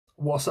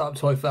What's up,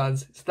 toy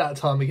fans? It's that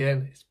time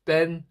again. It's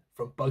Ben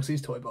from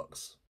Bugsy's Toy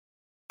Box.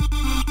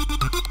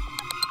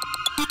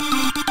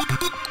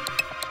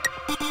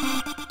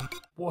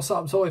 What's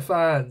up, toy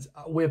fans?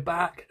 We're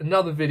back.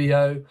 Another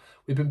video.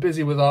 We've been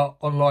busy with our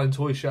online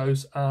toy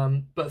shows,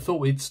 but thought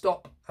we'd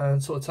stop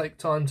and sort of take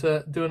time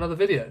to do another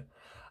video.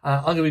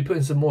 I'm going to be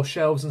putting some more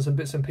shelves and some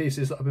bits and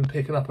pieces that I've been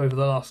picking up over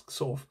the last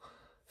sort of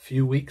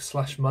few weeks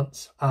 /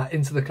 months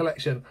into the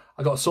collection.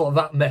 I got sort of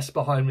that mess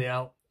behind me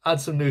out. Add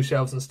some new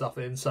shelves and stuff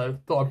in, so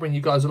thought I'd bring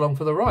you guys along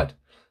for the ride.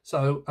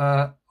 So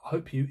I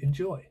hope you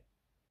enjoy.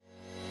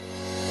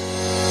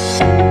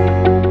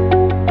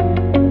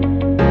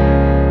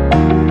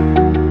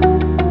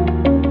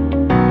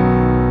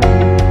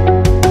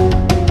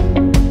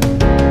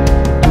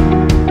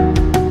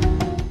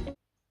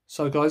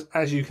 So guys,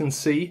 as you can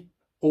see,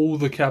 all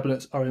the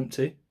cabinets are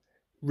empty.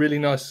 Really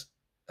nice,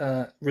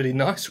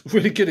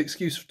 really good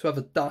excuse to have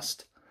a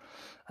dust.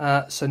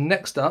 So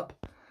next up,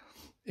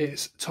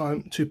 it's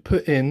time to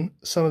put in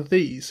some of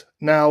these.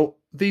 Now,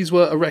 these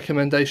were a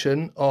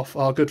recommendation of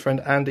our good friend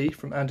Andy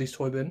from Andy's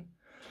Toy Bin.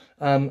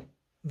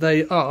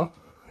 They are,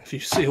 if you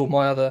see all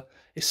my other...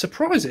 It's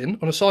surprising,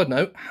 on a side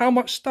note, how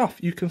much stuff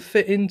you can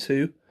fit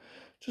into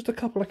just a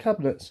couple of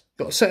cabinets.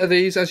 Got a set of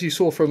these, as you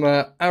saw from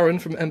Aaron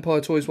from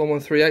Empire Toys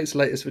 1138's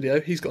latest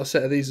video. He's got a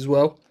set of these as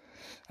well.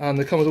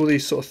 They come with all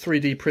these sort of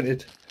 3D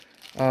printed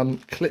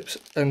clips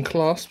and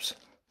clasps.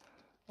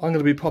 I'm going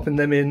to be popping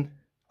them in.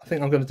 I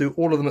think I'm going to do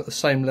all of them at the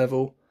same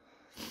level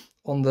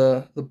on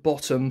the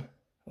bottom,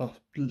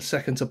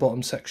 second to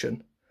bottom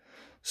section.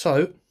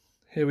 So,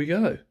 here we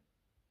go.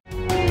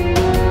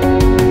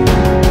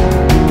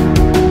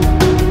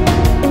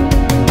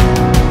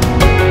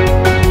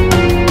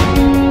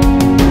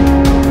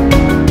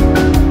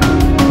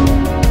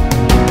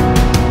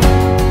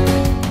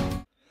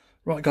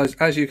 Right guys,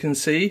 as you can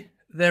see,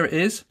 there it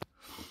is.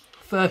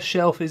 First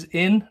shelf is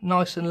in,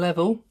 nice and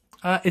level.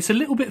 It's a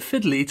little bit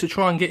fiddly to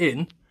try and get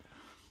in.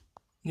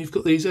 You've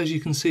got these, as you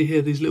can see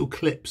here, these little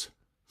clips.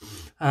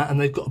 And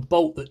they've got a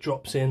bolt that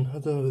drops in. I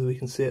don't know whether we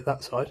can see it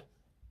that side.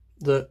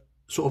 The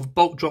sort of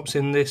bolt drops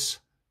in this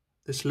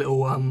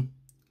little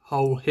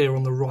hole here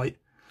on the right.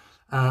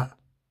 And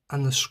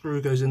the screw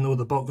goes in, or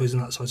the bolt goes in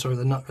that side, sorry,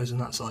 the nut goes in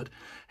that side.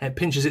 And it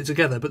pinches it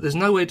together, but there's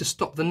no way to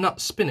stop the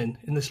nut spinning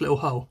in this little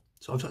hole.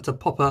 So I've had to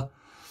pop a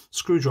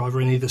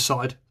screwdriver in either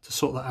side to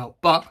sort that out.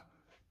 But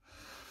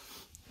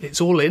it's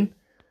all in.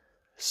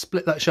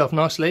 Split that shelf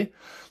nicely.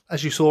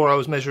 As you saw, I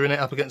was measuring it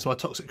up against my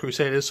Toxic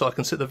Crusaders, so I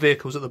can sit the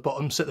vehicles at the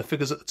bottom, sit the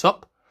figures at the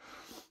top.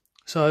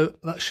 So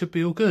that should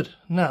be all good.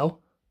 Now,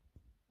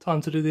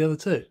 time to do the other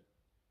two.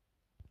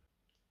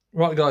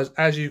 Right guys,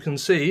 as you can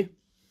see,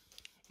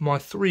 my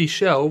 3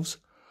 shelves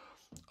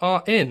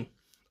are in.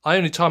 I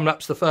only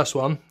time-lapsed the first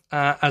one,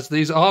 as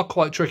these are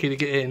quite tricky to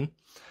get in.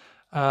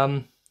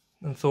 And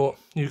thought,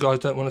 you guys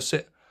don't want to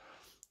sit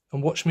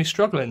and watch me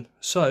struggling.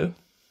 So,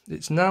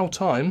 it's now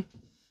time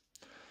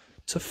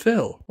to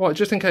fill. Right,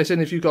 just in case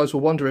any of you guys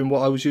were wondering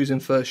what I was using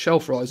for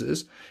shelf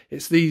risers,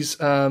 it's these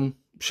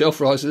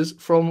shelf risers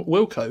from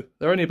Wilko.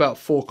 They're only about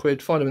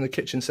 £4. Find them in the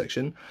kitchen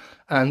section.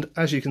 And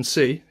as you can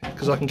see,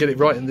 because I can get it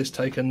right in this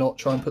take and not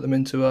try and put them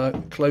into a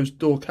closed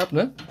door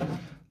cabinet,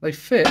 they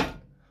fit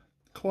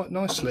quite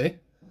nicely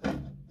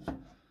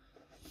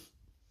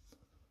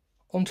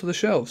onto the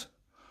shelves.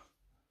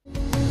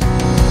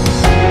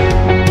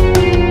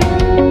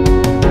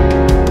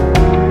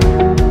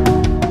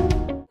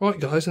 Right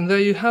guys, and there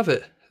you have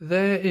it.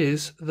 There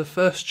is the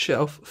first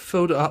shelf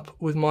filled up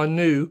with my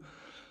new,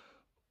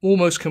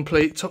 almost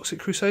complete Toxic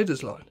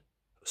Crusaders line.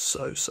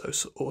 So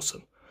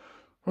awesome.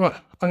 Right,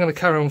 I'm going to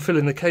carry on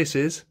filling the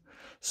cases,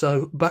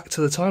 so back to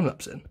the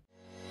time-lapsing.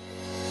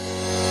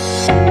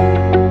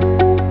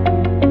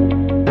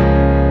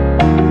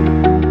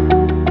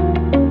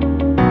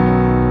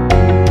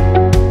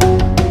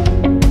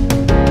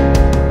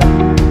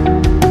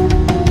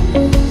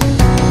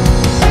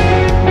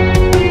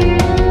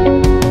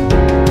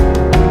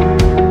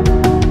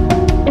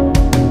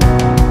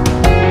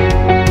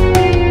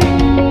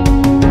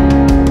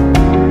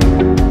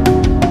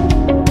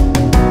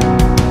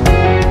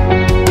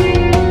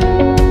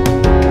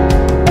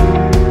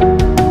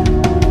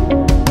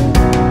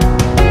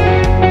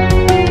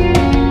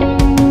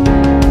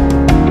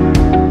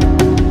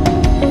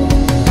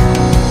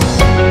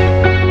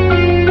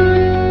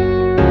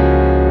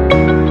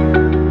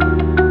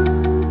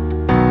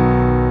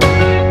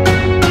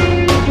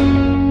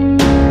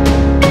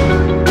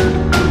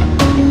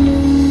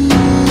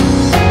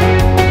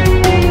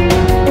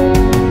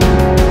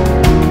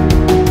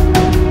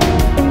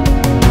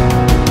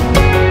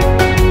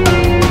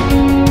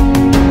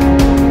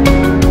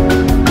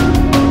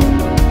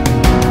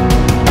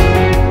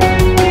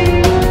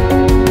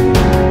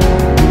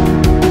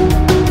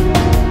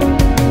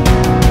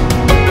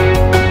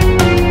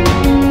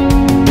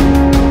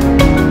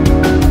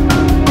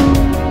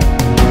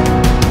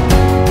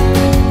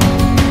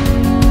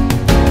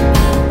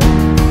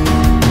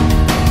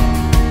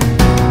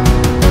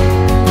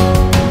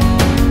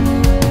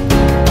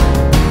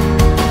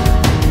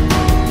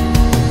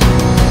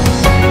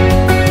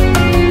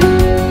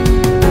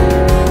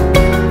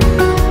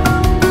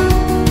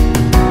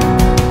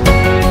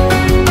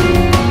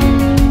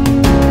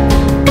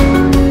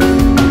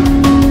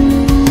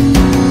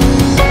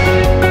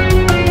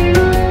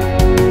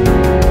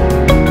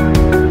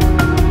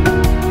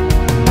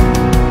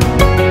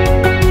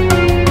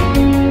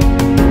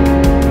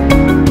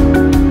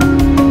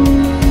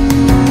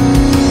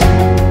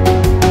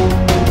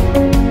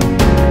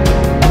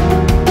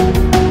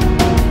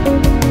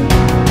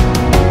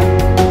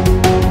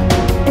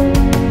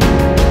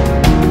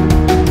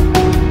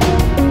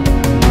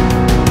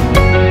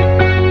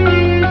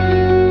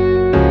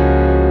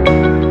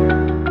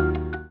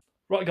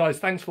 guys,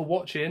 thanks for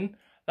watching.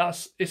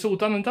 It's all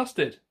done and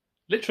dusted,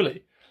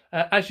 literally.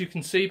 As you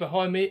can see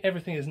behind me,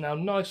 everything is now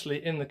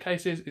nicely in the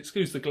cases.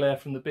 Excuse the glare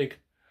from the big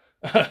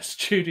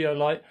studio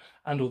light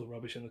and all the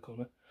rubbish in the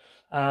corner.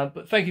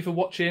 But thank you for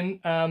watching.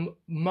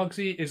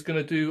 Muggsy is going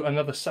to do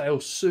another sale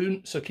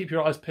soon, so keep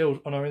your eyes peeled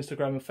on our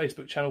Instagram and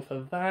Facebook channel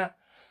for that.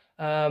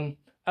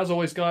 As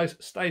always, guys,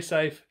 stay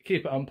safe,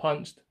 keep it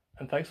unpunched,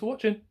 and thanks for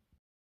watching.